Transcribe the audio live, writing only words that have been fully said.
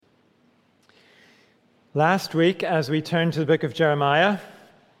Last week, as we turned to the book of Jeremiah,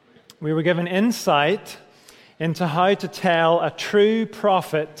 we were given insight into how to tell a true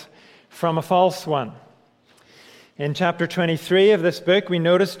prophet from a false one. In chapter 23 of this book, we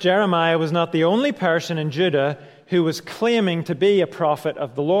noticed Jeremiah was not the only person in Judah who was claiming to be a prophet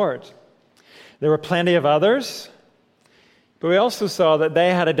of the Lord. There were plenty of others, but we also saw that they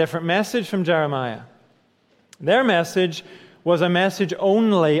had a different message from Jeremiah. Their message was a message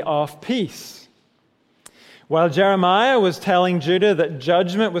only of peace. While Jeremiah was telling Judah that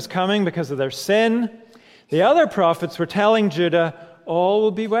judgment was coming because of their sin, the other prophets were telling Judah all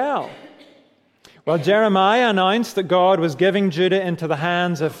will be well. While Jeremiah announced that God was giving Judah into the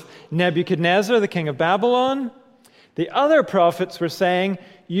hands of Nebuchadnezzar, the king of Babylon, the other prophets were saying,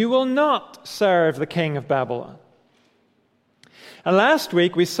 you will not serve the king of Babylon. And last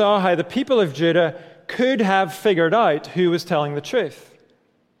week we saw how the people of Judah could have figured out who was telling the truth.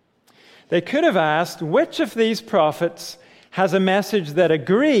 They could have asked, which of these prophets has a message that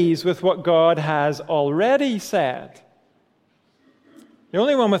agrees with what God has already said? The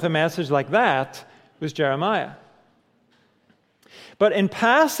only one with a message like that was Jeremiah. But in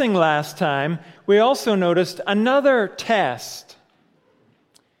passing last time, we also noticed another test.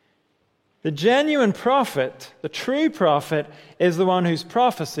 The genuine prophet, the true prophet, is the one whose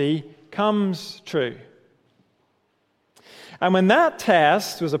prophecy comes true. And when that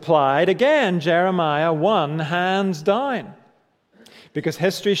test was applied, again, Jeremiah won hands down. Because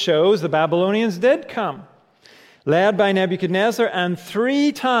history shows the Babylonians did come, led by Nebuchadnezzar, and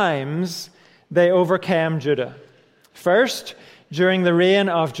 3 times they overcame Judah. First, during the reign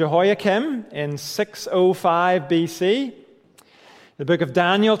of Jehoiakim in 605 BC. The book of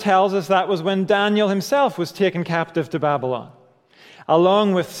Daniel tells us that was when Daniel himself was taken captive to Babylon,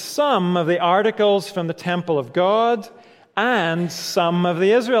 along with some of the articles from the temple of God and some of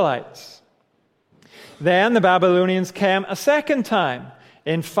the Israelites. Then the Babylonians came a second time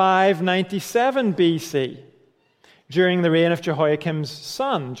in 597 BC during the reign of Jehoiakim's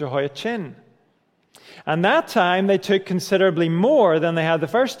son, Jehoiachin. And that time they took considerably more than they had the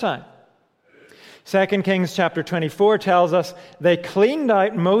first time. 2 Kings chapter 24 tells us they cleaned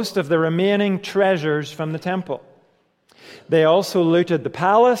out most of the remaining treasures from the temple. They also looted the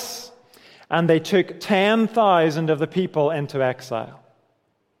palace, and they took 10,000 of the people into exile.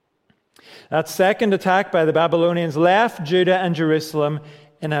 That second attack by the Babylonians left Judah and Jerusalem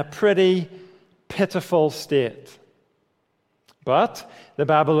in a pretty pitiful state. But the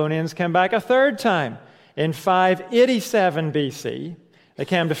Babylonians came back a third time in 587 BC. They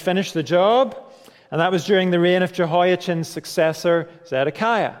came to finish the job, and that was during the reign of Jehoiachin's successor,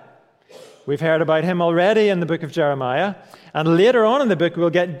 Zedekiah. We've heard about him already in the book of Jeremiah, and later on in the book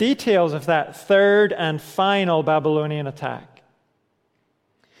we'll get details of that third and final Babylonian attack.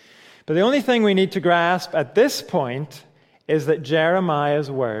 But the only thing we need to grasp at this point is that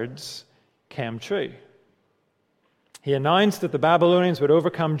Jeremiah's words came true. He announced that the Babylonians would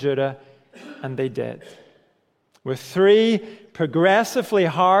overcome Judah, and they did. With 3 progressively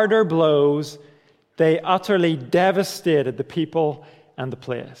harder blows, they utterly devastated the people and the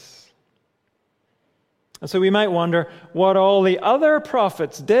place. And so we might wonder what all the other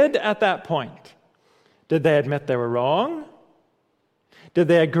prophets did at that point. Did they admit they were wrong? Did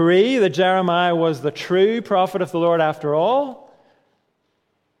they agree that Jeremiah was the true prophet of the Lord after all?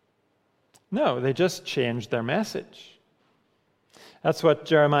 No, they just changed their message. That's what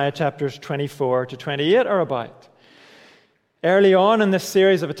Jeremiah chapters 24 to 28 are about. Early on in this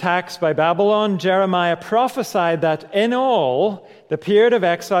series of attacks by Babylon, Jeremiah prophesied that in all, the period of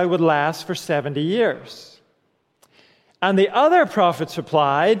exile would last for 70 years. And the other prophets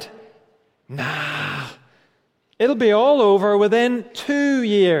replied, nah, it'll be all over within 2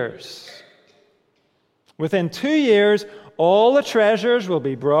 years. Within 2 years, all the treasures will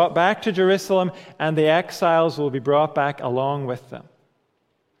be brought back to Jerusalem, and the exiles will be brought back along with them.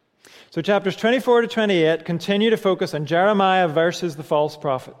 So chapters 24 to 28 continue to focus on Jeremiah versus the false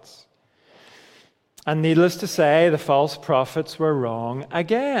prophets. And needless to say, the false prophets were wrong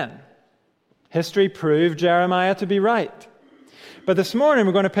again. History proved Jeremiah to be right. But this morning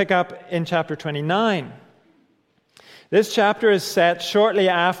we're going to pick up in chapter 29. This chapter is set shortly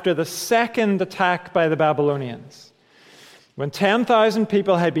after the second attack by the Babylonians, when 10,000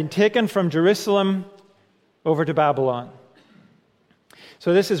 people had been taken from Jerusalem over to Babylon.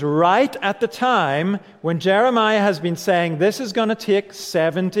 So this is right at the time when Jeremiah has been saying this is going to take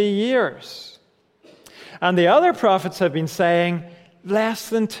 70 years. And the other prophets have been saying less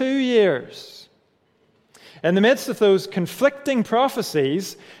than 2 years. In the midst of those conflicting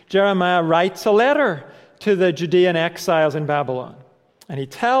prophecies, Jeremiah writes a letter to the Judean exiles in Babylon. And he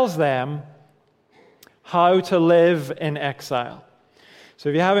tells them how to live in exile. So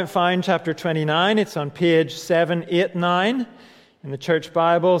if you haven't found chapter 29, it's on page 789 in the church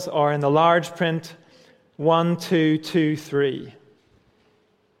Bibles, or in the large print 1223.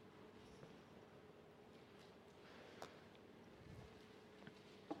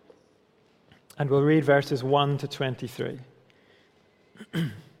 And we'll read verses 1 to 23.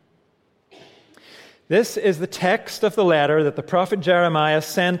 This is the text of the letter that the prophet Jeremiah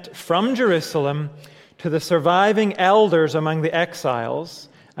sent from Jerusalem to the surviving elders among the exiles,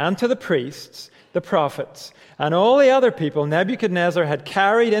 and to the priests, the prophets, and all the other people Nebuchadnezzar had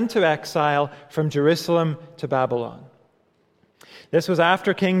carried into exile from Jerusalem to Babylon. This was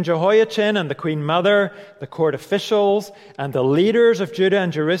after King Jehoiachin and the Queen Mother, the court officials, and the leaders of Judah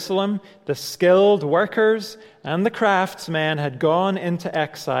and Jerusalem, the skilled workers, and the craftsmen had gone into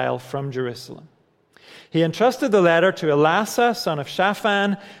exile from Jerusalem. He entrusted the letter to Elasah, son of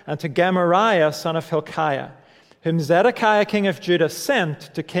Shaphan, and to Gemariah, son of Hilkiah, whom Zedekiah, king of Judah,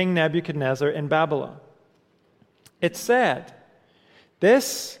 sent to King Nebuchadnezzar in Babylon. It said,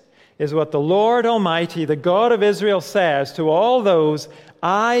 "This is what the Lord Almighty, the God of Israel, says to all those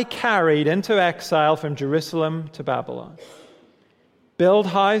I carried into exile from Jerusalem to Babylon. Build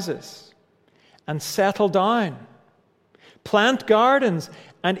houses and settle down. Plant gardens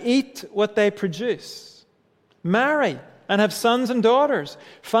and eat what they produce. Marry and have sons and daughters.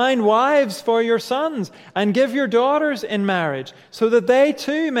 Find wives for your sons and give your daughters in marriage, so that they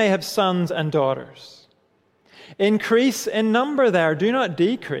too may have sons and daughters. Increase in number there, do not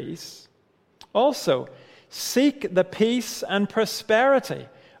decrease. Also, seek the peace and prosperity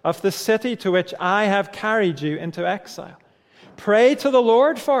of the city to which I have carried you into exile. Pray to the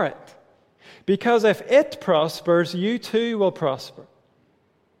Lord for it, because if it prospers, you too will prosper.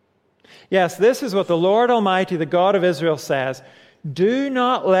 Yes, this is what the Lord Almighty, the God of Israel, says. Do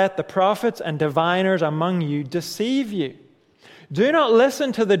not let the prophets and diviners among you deceive you. Do not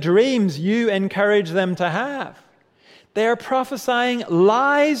listen to the dreams you encourage them to have. They are prophesying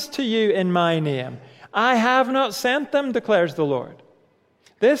lies to you in my name. I have not sent them, declares the Lord.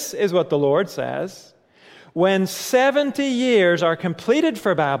 This is what the Lord says. When 70 years are completed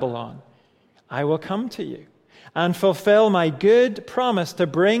for Babylon, I will come to you and fulfill my good promise to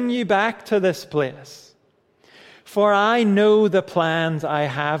bring you back to this place. For I know the plans I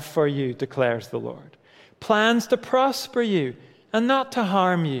have for you, declares the Lord. Plans to prosper you and not to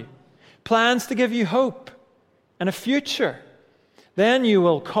harm you. Plans to give you hope and a future. Then you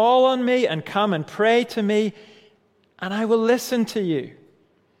will call on me and come and pray to me, and I will listen to you.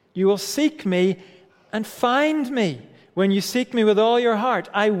 You will seek me and find me. When you seek me with all your heart,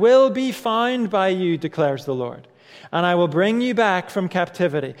 I will be found by you, declares the Lord. And I will bring you back from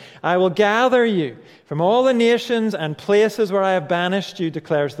captivity. I will gather you from all the nations and places where I have banished you,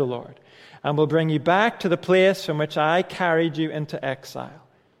 declares the Lord, and will bring you back to the place from which I carried you into exile.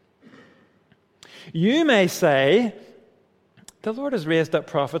 You may say, the Lord has raised up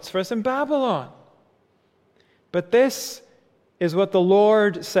prophets for us in Babylon. But this is what the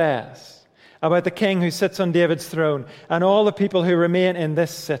Lord says about the king who sits on David's throne and all the people who remain in this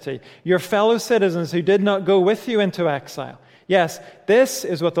city, your fellow citizens who did not go with you into exile. Yes, this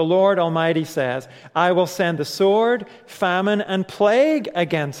is what the Lord Almighty says. I will send the sword, famine, and plague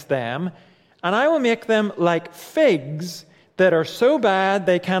against them, and I will make them like figs that are so bad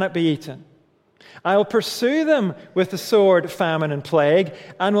they cannot be eaten. I will pursue them with the sword, famine, and plague,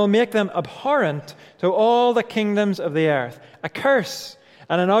 and will make them abhorrent to all the kingdoms of the earth, a curse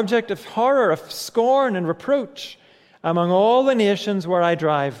and an object of horror, of scorn and reproach among all the nations where I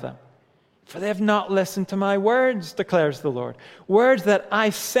drive them. For they have not listened to my words, declares the Lord, words that I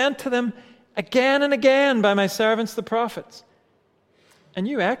sent to them again and again by my servants the prophets. And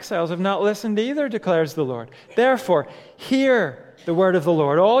you exiles have not listened either, declares the Lord. Therefore, hear the word of the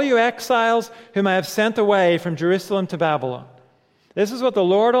Lord, all you exiles whom I have sent away from Jerusalem to Babylon. This is what the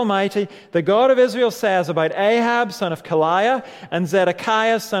Lord Almighty, the God of Israel, says about Ahab, son of Kaliah, and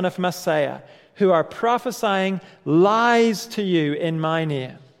Zedekiah, son of Maaseiah, who are prophesying lies to you in my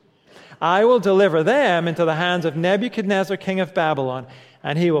name. I will deliver them into the hands of Nebuchadnezzar, king of Babylon,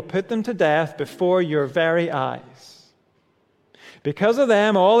 and he will put them to death before your very eyes. Because of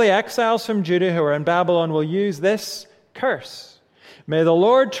them, all the exiles from Judah who are in Babylon will use this curse. May the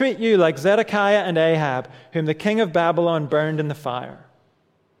Lord treat you like Zedekiah and Ahab, whom the king of Babylon burned in the fire.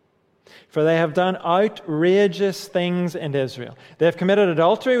 For they have done outrageous things in Israel. They have committed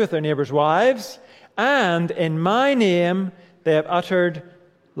adultery with their neighbors' wives, and in my name they have uttered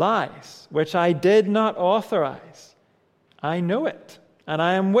lies, which I did not authorize. I know it, and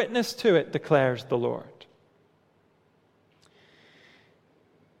I am witness to it, declares the Lord.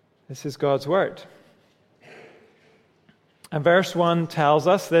 This is God's word. And verse 1 tells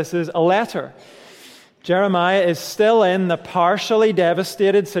us this is a letter. Jeremiah is still in the partially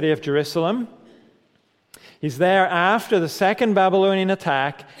devastated city of Jerusalem. He's there after the second Babylonian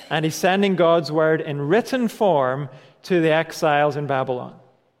attack, and he's sending God's word in written form to the exiles in Babylon.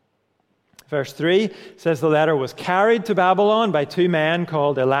 Verse 3 says the letter was carried to Babylon by two men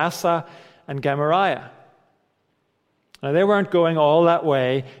called Elasah and Gemariah. Now, they weren't going all that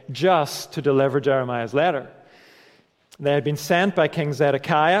way just to deliver Jeremiah's letter. They had been sent by King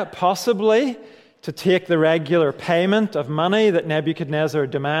Zedekiah, possibly to take the regular payment of money that Nebuchadnezzar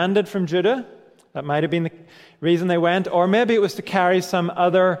demanded from Judah. That might have been the reason they went. Or maybe it was to carry some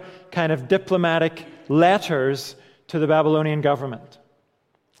other kind of diplomatic letters to the Babylonian government.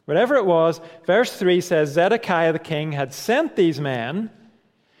 Whatever it was, verse 3 says Zedekiah the king had sent these men,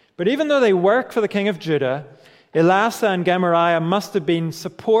 but even though they work for the king of Judah, Elasah and Gemariah must have been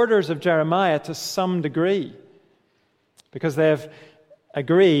supporters of Jeremiah to some degree, because they have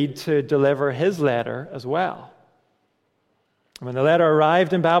agreed to deliver his letter as well. And when the letter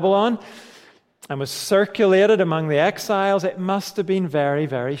arrived in Babylon and was circulated among the exiles, it must have been very,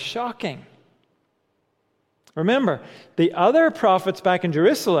 very shocking. Remember, the other prophets back in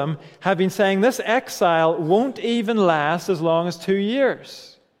Jerusalem have been saying this exile won't even last as long as 2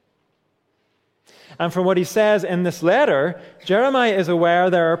 years. And from what he says in this letter, Jeremiah is aware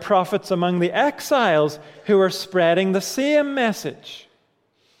there are prophets among the exiles who are spreading the same message.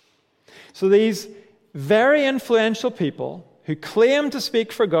 So these very influential people who claim to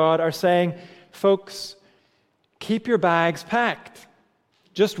speak for God are saying, folks, keep your bags packed.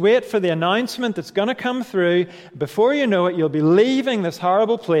 Just wait for the announcement that's going to come through. Before you know it, you'll be leaving this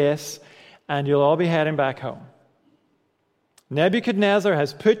horrible place and you'll all be heading back home. Nebuchadnezzar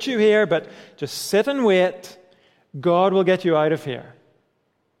has put you here, but just sit and wait. God will get you out of here.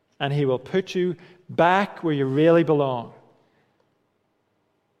 And he will put you back where you really belong.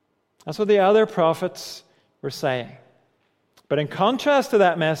 That's what the other prophets were saying. But in contrast to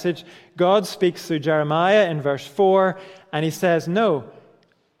that message, God speaks through Jeremiah in verse 4, and he says, no,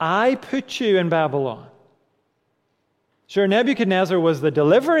 I put you in Babylon. Sure, Nebuchadnezzar was the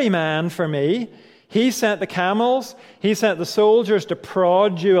delivery man for me. He sent the camels. He sent the soldiers to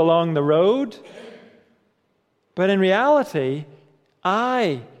prod you along the road. But in reality,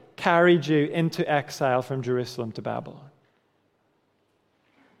 I carried you into exile from Jerusalem to Babylon.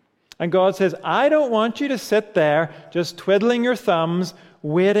 And God says, I don't want you to sit there just twiddling your thumbs,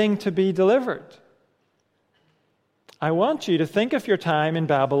 waiting to be delivered. I want you to think of your time in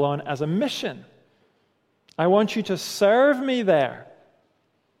Babylon as a mission. I want you to serve me there.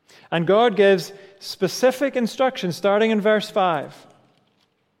 And God gives specific instructions starting in verse 5.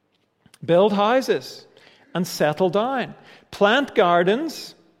 Build houses and settle down. Plant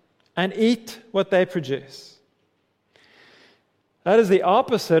gardens and eat what they produce. That is the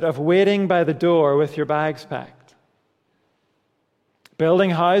opposite of waiting by the door with your bags packed. Building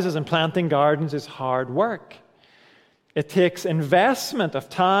houses and planting gardens is hard work. It takes investment of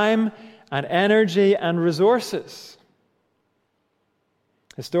time and energy and resources.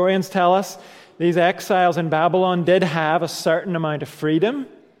 Historians tell us these exiles in Babylon did have a certain amount of freedom.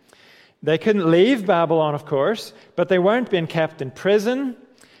 They couldn't leave Babylon, of course, but they weren't being kept in prison,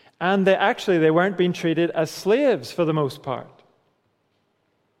 and they weren't being treated as slaves for the most part.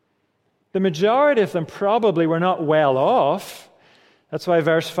 The majority of them probably were not well off. That's why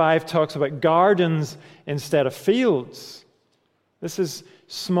verse 5 talks about gardens instead of fields. This is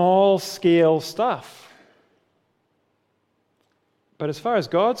small-scale stuff. But as far as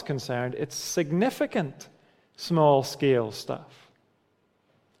God's concerned, it's significant small-scale stuff.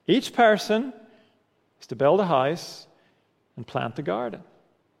 Each person is to build a house and plant a garden.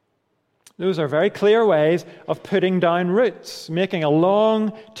 Those are very clear ways of putting down roots, making a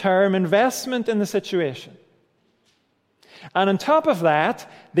long-term investment in the situation. And on top of that,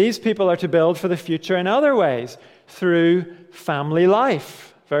 these people are to build for the future in other ways, through family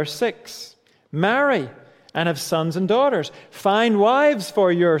life. Verse 6, marry and have sons and daughters. Find wives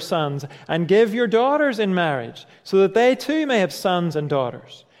for your sons and give your daughters in marriage, so that they too may have sons and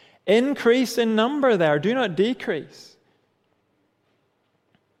daughters. Increase in number there, do not decrease.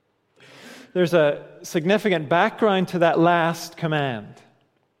 There's a significant background to that last command.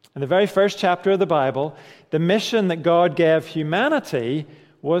 In the very first chapter of the Bible, the mission that God gave humanity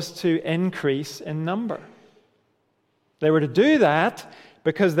was to increase in number. They were to do that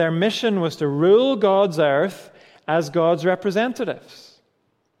because their mission was to rule God's earth as God's representatives.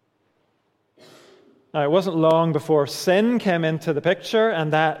 Now, it wasn't long before sin came into the picture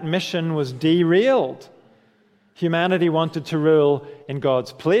and that mission was derailed. Humanity wanted to rule in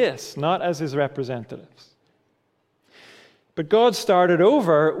God's place, not as his representatives. But God started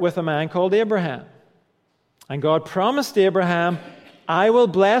over with a man called Abraham. And God promised Abraham, I will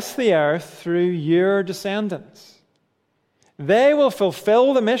bless the earth through your descendants. They will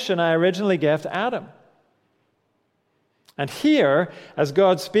fulfill the mission I originally gave to Adam. And here, as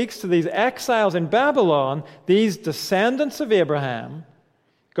God speaks to these exiles in Babylon, these descendants of Abraham,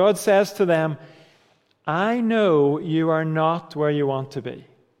 God says to them, I know you are not where you want to be.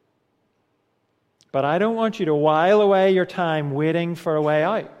 But I don't want you to while away your time waiting for a way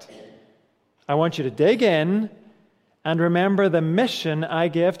out. I want you to dig in and remember the mission I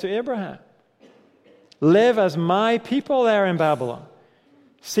gave to Abraham. Live as my people there in Babylon.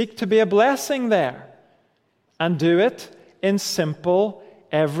 Seek to be a blessing there. And do it in simple,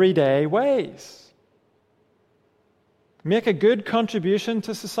 everyday ways. Make a good contribution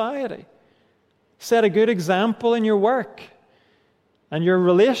to society. Set a good example in your work and your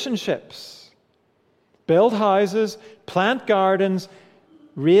relationships. Build houses, plant gardens,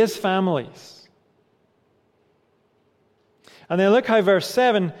 raise families. And then look how verse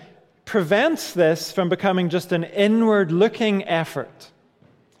 7 prevents this from becoming just an inward-looking effort,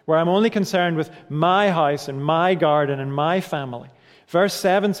 where I'm only concerned with my house and my garden and my family. Verse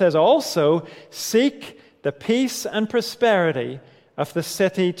 7 says also, seek the peace and prosperity of the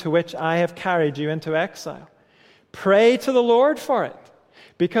city to which I have carried you into exile. Pray to the Lord for it,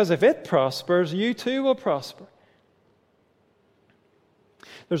 because if it prospers, you too will prosper.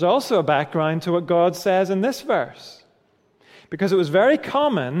 There's also a background to what God says in this verse, because it was very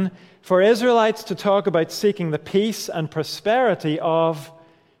common for Israelites to talk about seeking the peace and prosperity of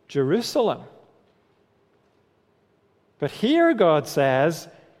Jerusalem. But here God says,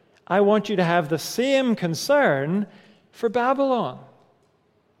 I want you to have the same concern for Babylon.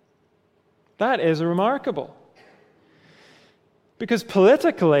 That is remarkable. Because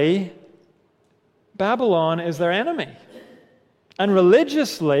politically, Babylon is their enemy. And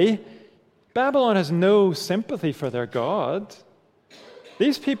religiously, Babylon has no sympathy for their God.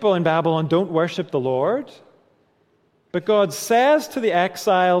 These people in Babylon don't worship the Lord. But God says to the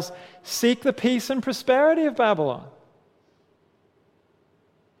exiles, seek the peace and prosperity of Babylon.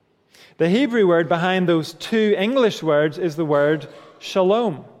 The Hebrew word behind those two English words is the word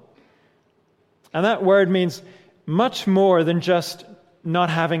shalom. And that word means much more than just not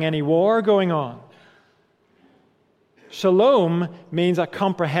having any war going on. Shalom means a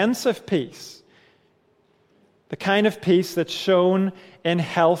comprehensive peace, the kind of peace that's shown in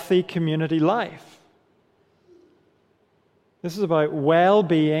healthy community life. This is about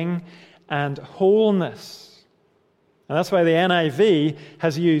well-being and wholeness. And that's why the NIV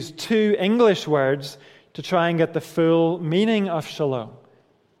has used two English words to try and get the full meaning of shalom.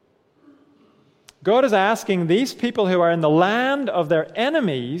 God is asking these people who are in the land of their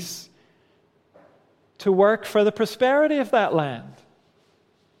enemies to work for the prosperity of that land.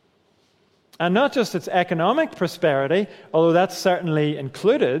 And not just its economic prosperity, although that's certainly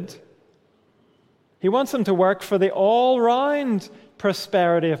included. He wants them to work for the all-round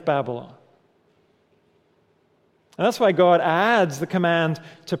prosperity of Babylon. And that's why God adds the command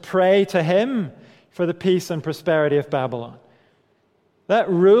to pray to Him for the peace and prosperity of Babylon. That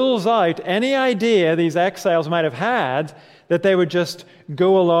rules out any idea these exiles might have had that they would just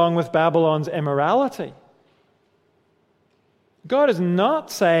go along with Babylon's immorality. God is not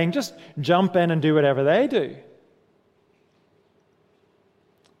saying just jump in and do whatever they do.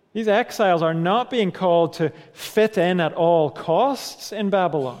 These exiles are not being called to fit in at all costs in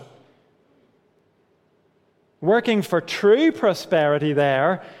Babylon. Working for true prosperity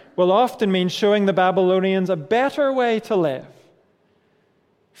there will often mean showing the Babylonians a better way to live,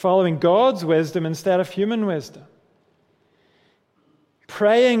 following God's wisdom instead of human wisdom,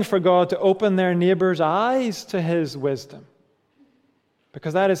 praying for God to open their neighbors' eyes to His wisdom,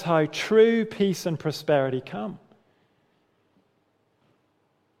 because that is how true peace and prosperity come.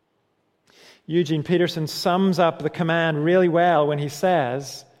 Eugene Peterson sums up the command really well when he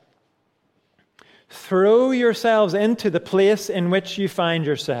says, throw yourselves into the place in which you find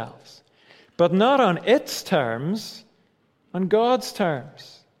yourselves, but not on its terms, on God's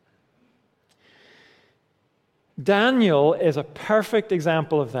terms. Daniel is a perfect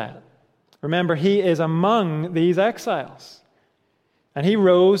example of that. Remember, he is among these exiles, and he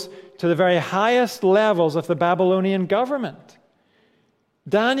rose to the very highest levels of the Babylonian government.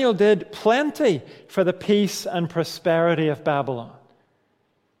 Daniel did plenty for the peace and prosperity of Babylon.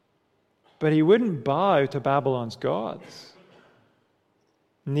 But he wouldn't bow to Babylon's gods.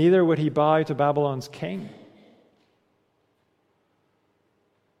 Neither would he bow to Babylon's king.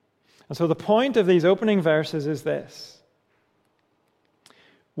 And so the point of these opening verses is this.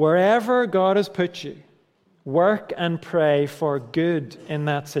 Wherever God has put you, Work and pray for good in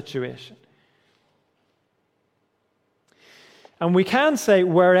that situation. And we can say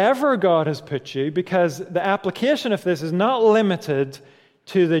wherever God has put you, because the application of this is not limited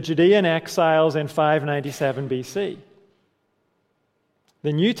to the Judean exiles in 597 BC.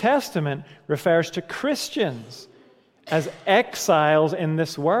 The New Testament refers to Christians as exiles in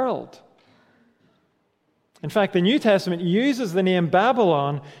this world. In fact, the New Testament uses the name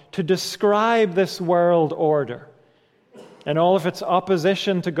Babylon to describe this world order and all of its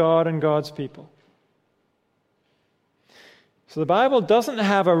opposition to God and God's people. So the Bible doesn't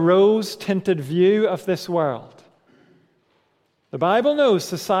have a rose-tinted view of this world. The Bible knows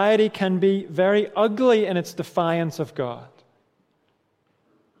society can be very ugly in its defiance of God.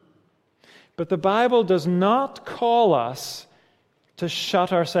 But the Bible does not call us to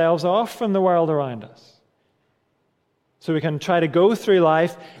shut ourselves off from the world around us. So we can try to go through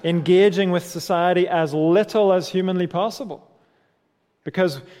life engaging with society as little as humanly possible.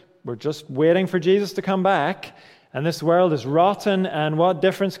 Because we're just waiting for Jesus to come back, and this world is rotten, and what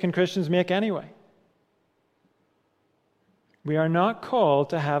difference can Christians make anyway? We are not called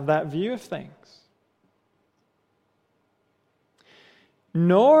to have that view of things.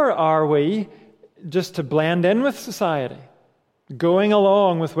 Nor are we just to blend in with society, going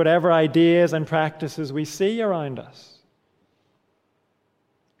along with whatever ideas and practices we see around us.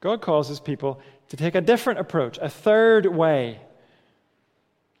 God causes people to take a different approach, a third way,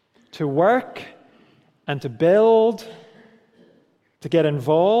 to work and to build, to get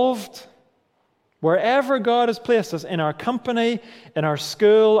involved, wherever God has placed us, in our company, in our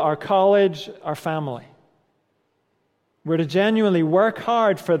school, our college, our family. We're to genuinely work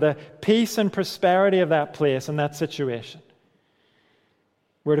hard for the peace and prosperity of that place and that situation.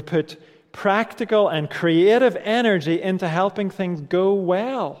 We're to put practical and creative energy into helping things go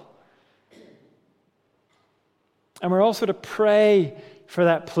well. And we're also to pray for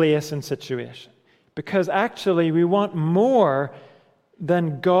that place and situation. Because actually we want more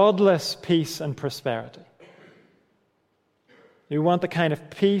than godless peace and prosperity. We want the kind of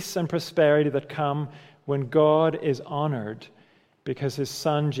peace and prosperity that come when God is honored because his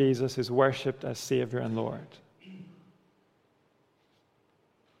Son Jesus is worshipped as Savior and Lord.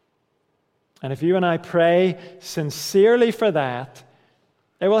 And if you and I pray sincerely for that,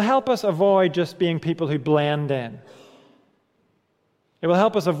 it will help us avoid just being people who blend in. It will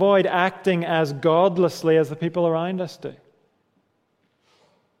help us avoid acting as godlessly as the people around us do.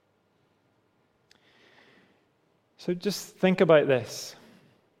 So just think about this.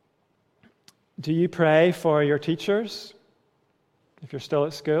 Do you pray for your teachers if you're still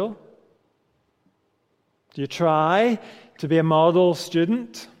at school? Do you try to be a model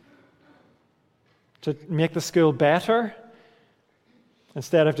student? To make the school better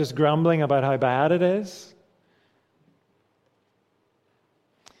instead of just grumbling about how bad it is?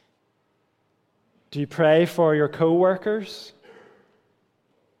 Do you pray for your co-workers?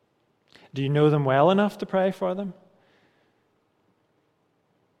 Do you know them well enough to pray for them?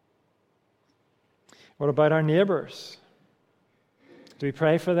 What about our neighbors? Do we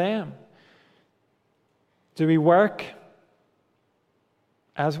pray for them? Do we work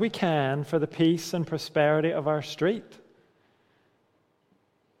as we can for the peace and prosperity of our street?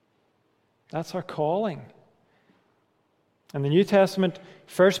 That's our calling. And the New Testament,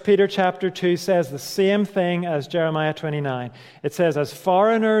 1 Peter chapter 2 says the same thing as Jeremiah 29. It says, as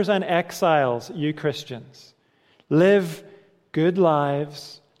foreigners and exiles, you Christians, live good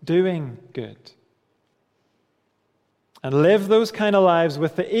lives doing good. And live those kind of lives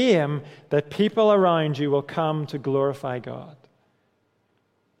with the aim that people around you will come to glorify God.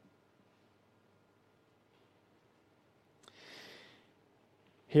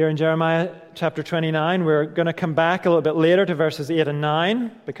 Here in Jeremiah chapter 29, we're going to come back a little bit later to verses 8 and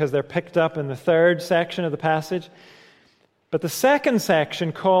 9 because they're picked up in the third section of the passage. But the second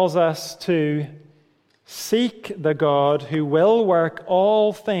section calls us to seek the God who will work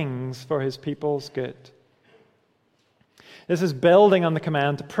all things for his people's good. This is building on the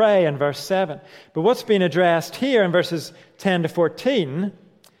command to pray in verse 7. But what's being addressed here in verses 10 to 14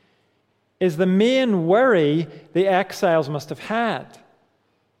 is the main worry the exiles must have had.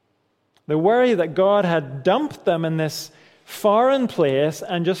 The worry that God had dumped them in this foreign place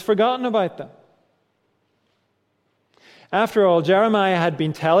and just forgotten about them. After all, Jeremiah had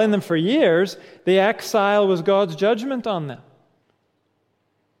been telling them for years the exile was God's judgment on them.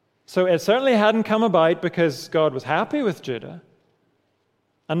 So it certainly hadn't come about because God was happy with Judah.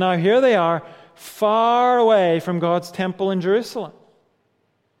 And now here they are, far away from God's temple in Jerusalem.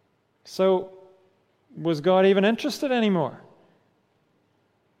 So was God even interested anymore?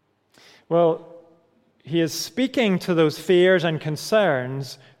 Well, he is speaking to those fears and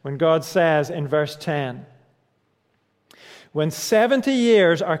concerns when God says in verse 10, "When 70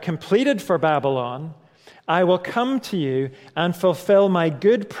 years are completed for Babylon, I will come to you and fulfill my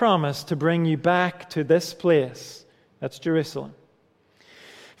good promise to bring you back to this place." That's Jerusalem.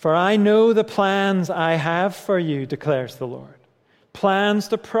 "For I know the plans I have for you, declares the Lord. Plans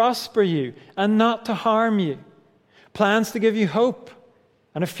to prosper you and not to harm you. Plans to give you hope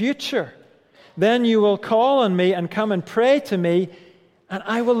and a future. Then you will call on me and come and pray to me, and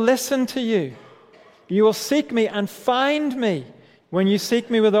I will listen to you. You will seek me and find me when you seek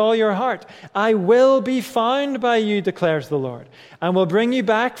me with all your heart. I will be found by you, declares the Lord, and will bring you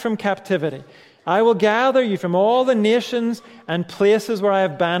back from captivity. I will gather you from all the nations and places where I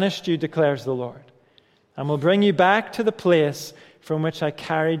have banished you, declares the Lord, and will bring you back to the place from which I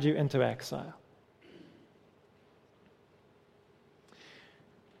carried you into exile."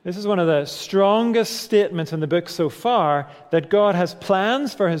 This is one of the strongest statements in the book so far, that God has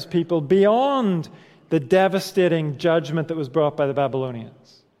plans for his people beyond the devastating judgment that was brought by the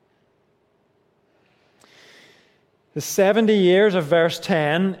Babylonians. The 70 years of verse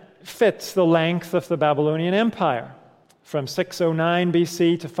 10 fits the length of the Babylonian Empire, from 609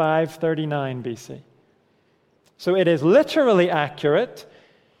 BC to 539 BC. So it is literally accurate,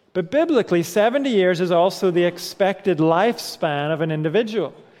 but biblically, 70 years is also the expected lifespan of an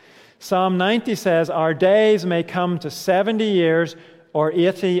individual. Psalm 90 says, "Our days may come to 70 years, or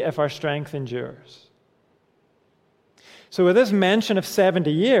 80 if our strength endures." So with this mention of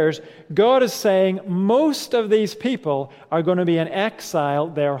 70 years, God is saying most of these people are going to be in exile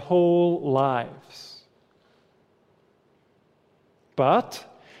their whole lives. But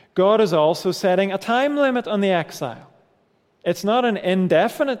God is also setting a time limit on the exile. It's not an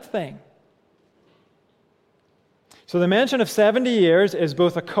indefinite thing. So the mention of 70 years is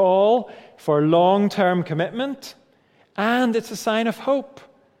both a call for long-term commitment, and it's a sign of hope.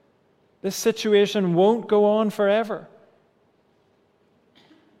 This situation won't go on forever.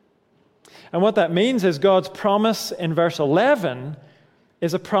 And what that means is God's promise in verse 11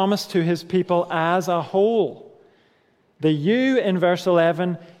 is a promise to his people as a whole. The you in verse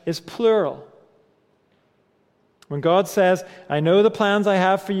 11 is plural. When God says, "I know the plans I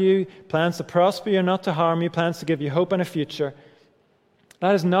have for you, plans to prosper you and not to harm you, plans to give you hope and a future,"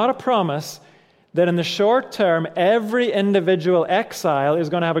 that is not a promise that in the short term every individual exile is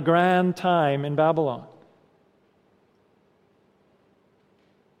going to have a grand time in Babylon.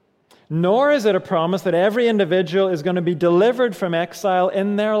 Nor is it a promise that every individual is going to be delivered from exile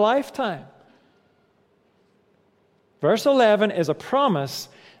in their lifetime. Verse 11 is a promise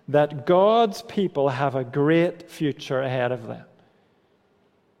that God's people have a great future ahead of them.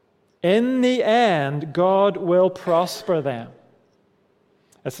 In the end, God will prosper them.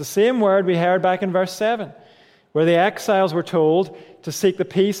 It's the same word we heard back in verse 7, where the exiles were told to seek the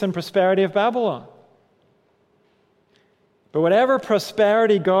peace and prosperity of Babylon. But whatever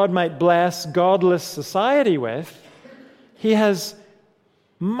prosperity God might bless godless society with, he has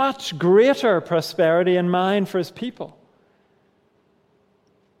much greater prosperity in mind for his people.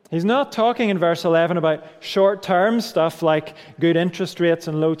 He's not talking in verse 11 about short-term stuff like good interest rates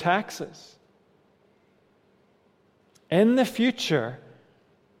and low taxes. In the future,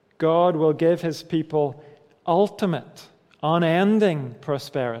 God will give his people ultimate, unending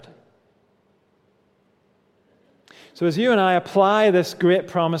prosperity. So as you and I apply this great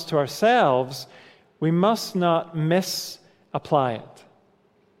promise to ourselves, we must not misapply it.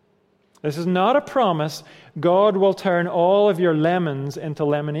 This is not a promise God will turn all of your lemons into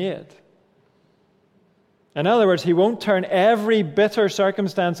lemonade. In other words, he won't turn every bitter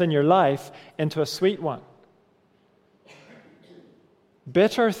circumstance in your life into a sweet one.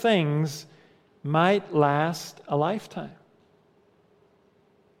 Bitter things might last a lifetime.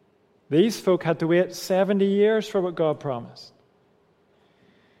 These folk had to wait 70 years for what God promised.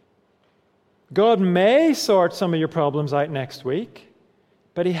 God may sort some of your problems out next week,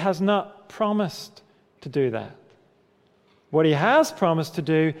 but he has not promised to do that. What he has promised to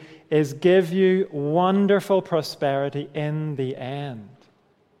do is give you wonderful prosperity in the end.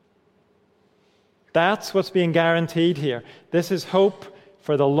 That's what's being guaranteed here. This is hope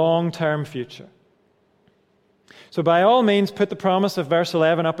for the long-term future. So by all means, put the promise of verse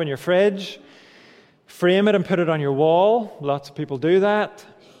 11 up in your fridge, frame it and put it on your wall. Lots of people do that.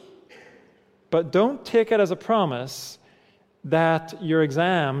 But don't take it as a promise that your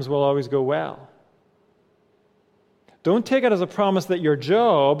exams will always go well. Don't take it as a promise that your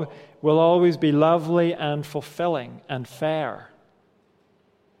job will always be lovely and fulfilling and fair.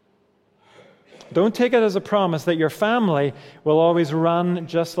 Don't take it as a promise that your family will always run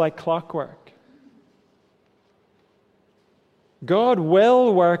just like clockwork. God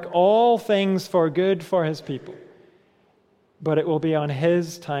will work all things for good for his people, but it will be on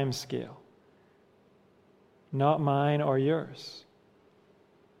his time scale, not mine or yours.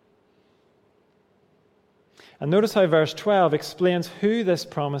 And notice how verse 12 explains who this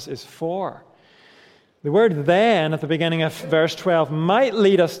promise is for. The word then at the beginning of verse 12 might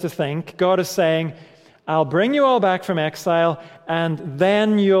lead us to think God is saying, I'll bring you all back from exile, and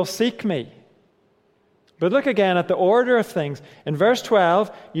then you'll seek me. But look again at the order of things. In verse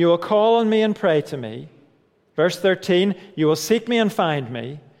 12, you will call on me and pray to me. Verse 13, you will seek me and find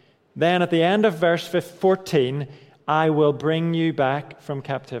me. Then at the end of verse 14, I will bring you back from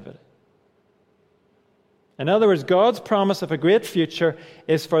captivity. In other words, God's promise of a great future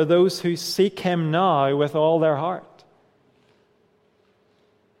is for those who seek him now with all their heart.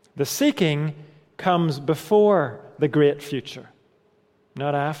 The seeking comes before the great future,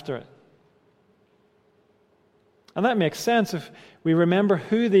 not after it. And that makes sense if we remember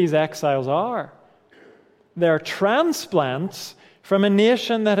who these exiles are. They're transplants from a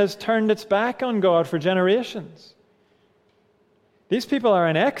nation that has turned its back on God for generations. These people are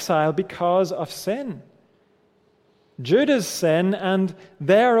in exile because of sin. Judah's sin and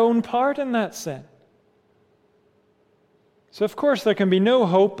their own part in that sin. So, of course, there can be no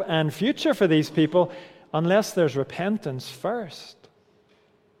hope and future for these people unless there's repentance first.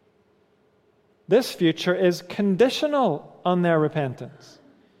 This future is conditional on their repentance.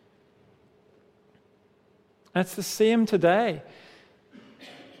 And it's the same today.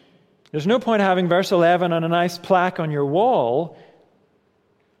 There's no point having verse 11 on a nice plaque on your wall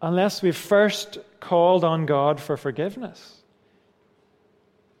unless we've first called on God for forgiveness.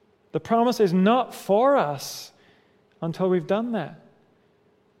 The promise is not for us until we've done that.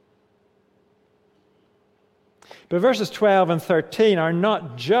 But verses 12 and 13 are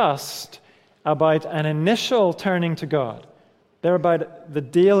not just about an initial turning to God. They're about the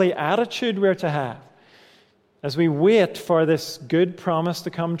daily attitude we're to have as we wait for this good promise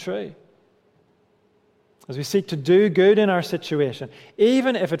to come true. As we seek to do good in our situation,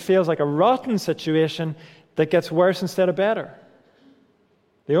 even if it feels like a rotten situation that gets worse instead of better.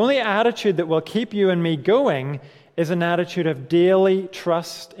 The only attitude that will keep you and me going is an attitude of daily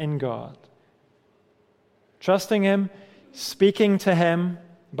trust in God. Trusting him, speaking to him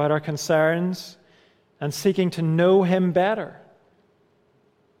about our concerns, and seeking to know him better.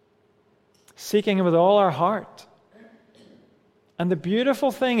 Seeking him with all our heart. And the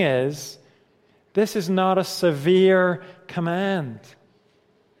beautiful thing is, this is not a severe command.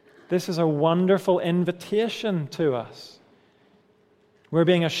 This is a wonderful invitation to us. We're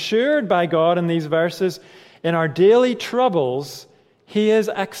being assured by God in these verses, in our daily troubles, he is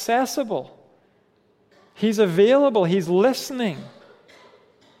accessible. He's available. He's listening.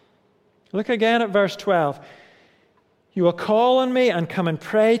 Look again at verse 12. You will call on me and come and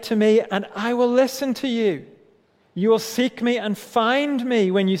pray to me, and I will listen to you. You will seek me and find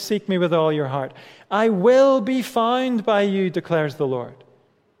me when you seek me with all your heart. I will be found by you, declares the Lord.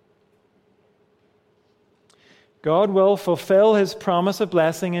 God will fulfill his promise of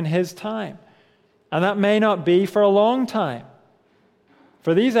blessing in his time. And that may not be for a long time.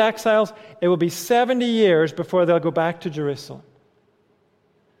 For these exiles, it will be 70 years before they'll go back to Jerusalem.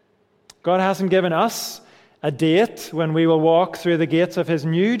 God hasn't given us a date when we will walk through the gates of his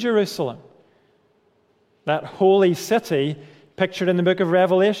new Jerusalem. That holy city pictured in the book of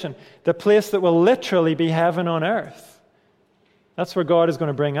Revelation, the place that will literally be heaven on earth. That's where God is going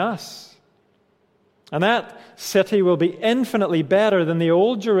to bring us. And that city will be infinitely better than the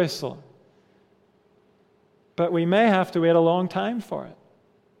old Jerusalem. But we may have to wait a long time for it.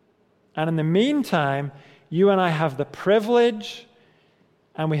 And in the meantime, you and I have the privilege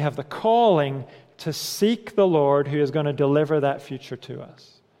and we have the calling to seek the Lord who is going to deliver that future to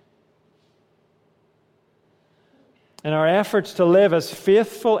us. In our efforts to live as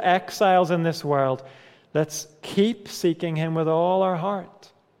faithful exiles in this world, let's keep seeking him with all our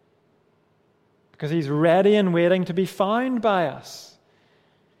heart. Because he's ready and waiting to be found by us.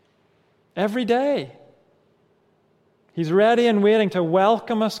 Every day. He's ready and waiting to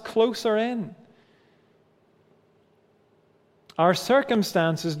welcome us closer in. Our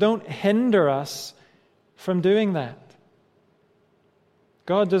circumstances don't hinder us from doing that.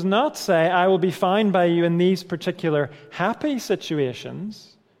 God does not say, I will be found by you in these particular happy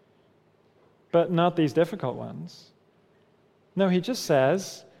situations, but not these difficult ones. No, he just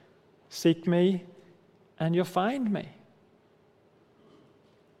says, seek me and you'll find me.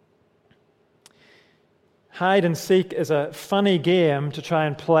 Hide and seek is a funny game to try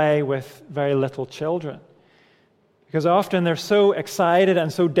and play with very little children. Because often they're so excited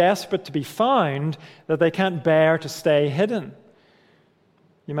and so desperate to be found that they can't bear to stay hidden.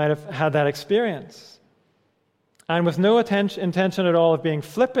 You might have had that experience. And with no intention at all of being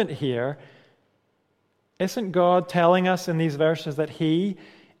flippant here, isn't God telling us in these verses that He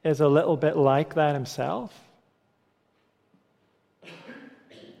is a little bit like that Himself?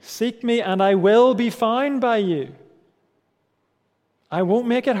 Seek me and I will be found by you. I won't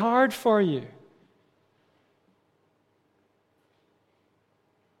make it hard for you.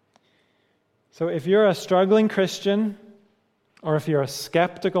 So if you're a struggling Christian, or if you're a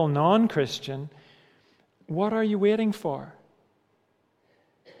skeptical non-Christian, what are you waiting for?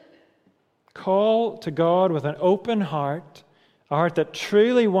 Call to God with an open heart, a heart that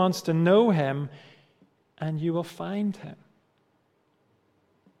truly wants to know Him, and you will find Him.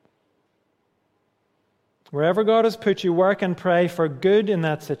 Wherever God has put you, work and pray for good in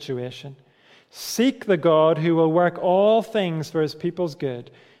that situation. Seek the God who will work all things for His people's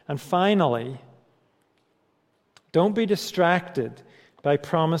good. And finally, don't be distracted by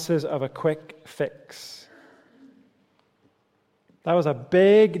promises of a quick fix. That was a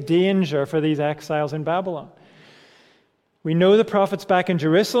big danger for these exiles in Babylon. We know the prophets back in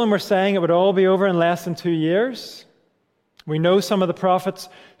Jerusalem were saying it would all be over in less than 2 years. We know some of the prophets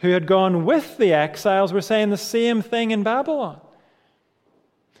who had gone with the exiles were saying the same thing in Babylon.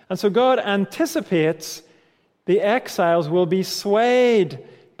 And so God anticipates the exiles will be swayed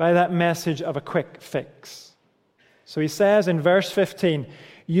by that message of a quick fix. So He says in verse 15,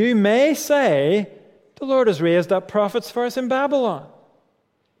 "You may say, the Lord has raised up prophets for us in Babylon."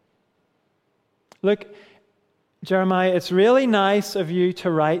 Look, Jeremiah, it's really nice of you to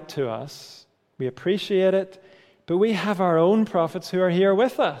write to us. We appreciate it, but we have our own prophets who are here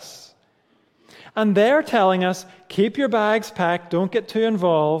with us. And they're telling us, keep your bags packed, don't get too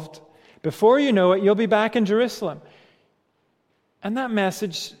involved. Before you know it, you'll be back in Jerusalem. And that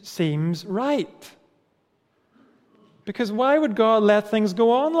message seems right. Because why would God let things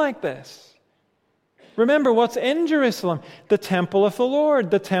go on like this? Remember what's in Jerusalem: the temple of the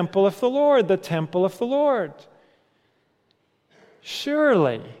Lord, the temple of the Lord, the temple of the Lord.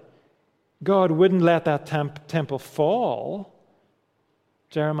 Surely God wouldn't let that temple fall,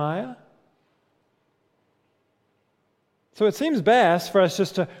 Jeremiah. So it seems best for us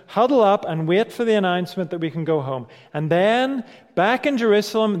just to huddle up and wait for the announcement that we can go home. And then, back in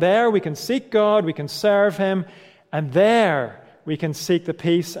Jerusalem, there we can seek God, we can serve Him, and there we can seek the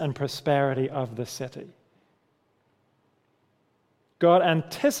peace and prosperity of the city. God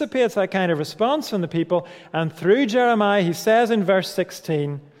anticipates that kind of response from the people, and through Jeremiah, He says in verse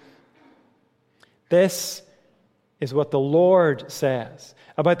 16, this is what the Lord says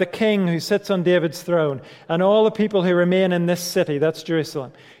about the king who sits on David's throne and all the people who remain in this city, that's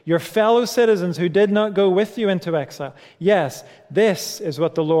Jerusalem, your fellow citizens who did not go with you into exile. Yes, this is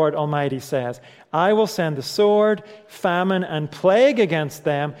what the Lord Almighty says. I will send the sword, famine, and plague against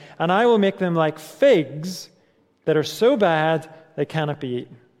them, and I will make them like figs that are so bad they cannot be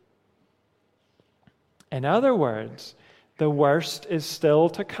eaten. In other words, the worst is still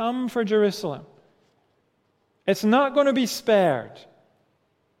to come for Jerusalem. It's not going to be spared.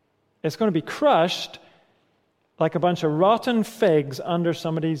 It's going to be crushed like a bunch of rotten figs under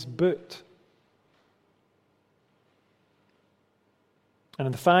somebody's boot. And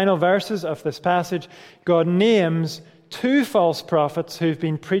in the final verses of this passage, God names 2 false prophets who've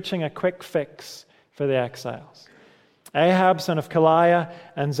been preaching a quick fix for the exiles: Ahab, son of Kaliah,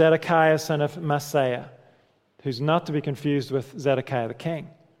 and Zedekiah, son of Maaseiah, who's not to be confused with Zedekiah the king.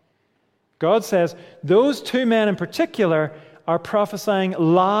 God says those 2 men in particular are prophesying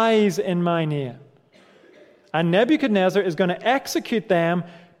lies in my name. And Nebuchadnezzar is going to execute them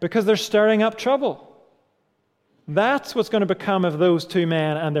because they're stirring up trouble. That's what's going to become of those 2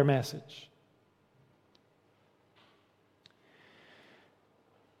 men and their message.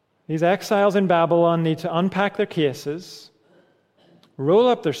 These exiles in Babylon need to unpack their cases, roll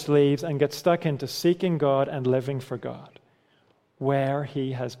up their sleeves, and get stuck into seeking God and living for God, where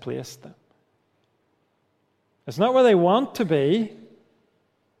He has placed them. It's not where they want to be,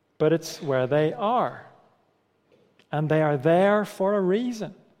 but it's where they are. And they are there for a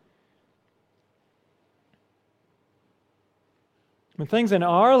reason. When things in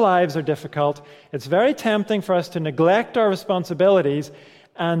our lives are difficult, it's very tempting for us to neglect our responsibilities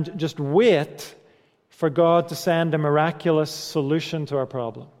and just wait for God to send a miraculous solution to our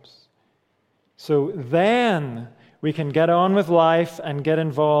problems. So then we can get on with life and get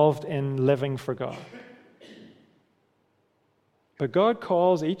involved in living for God. But God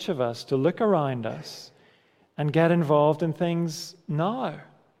calls each of us to look around us and get involved in things now.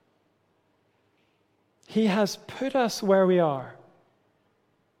 He has put us where we are.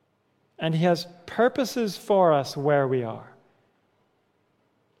 And He has purposes for us where we are.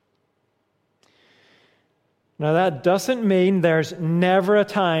 Now, that doesn't mean there's never a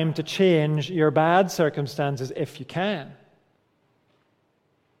time to change your bad circumstances if you can.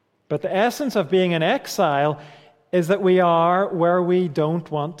 But the essence of being in exile is that we are where we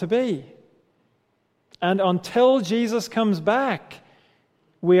don't want to be. And until Jesus comes back,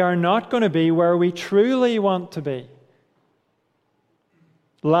 we are not going to be where we truly want to be.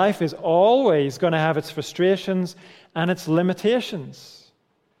 Life is always going to have its frustrations and its limitations.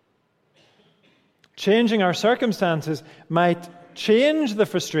 Changing our circumstances might change the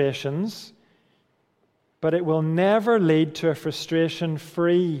frustrations, but it will never lead to a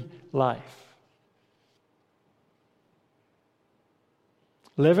frustration-free life.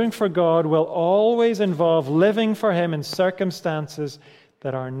 Living for God will always involve living for Him in circumstances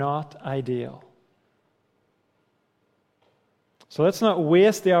that are not ideal. So let's not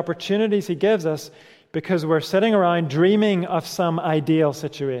waste the opportunities He gives us because we're sitting around dreaming of some ideal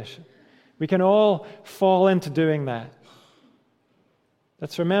situation. We can all fall into doing that.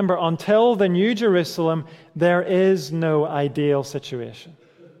 Let's remember, until the New Jerusalem, there is no ideal situation.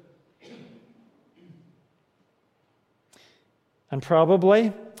 And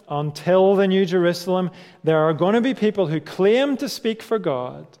probably, until the New Jerusalem, there are going to be people who claim to speak for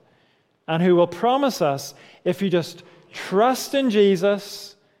God and who will promise us, if you just trust in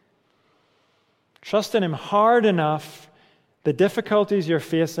Jesus, trust in Him hard enough, the difficulties you're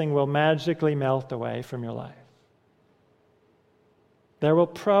facing will magically melt away from your life. There will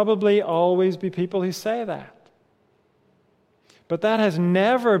probably always be people who say that. But that has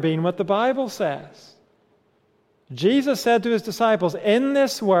never been what the Bible says. Jesus said to His disciples, "In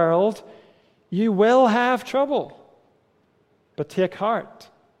this world you will have trouble, but take heart,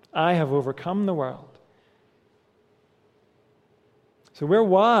 I have overcome the world." So we're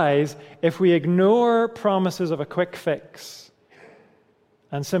wise if we ignore promises of a quick fix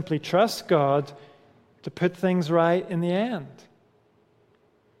and simply trust God to put things right in the end.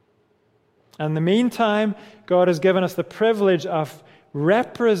 In the meantime, God has given us the privilege of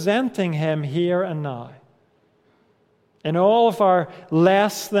representing Him here and now in all of our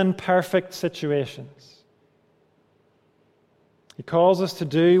less than perfect situations. He calls us to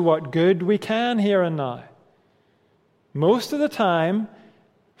do what good we can here and now. Most of the time,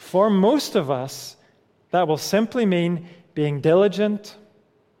 for most of us, that will simply mean being diligent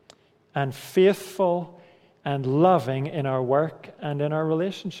and faithful and loving in our work and in our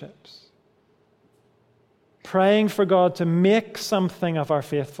relationships. Praying for God to make something of our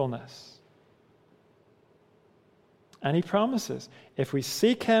faithfulness. And He promises, if we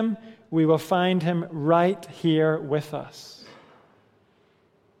seek Him, we will find Him right here with us.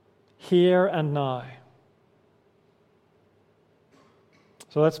 Here and now.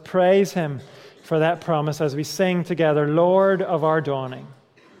 So let's praise Him for that promise as we sing together, Lord of our dawning.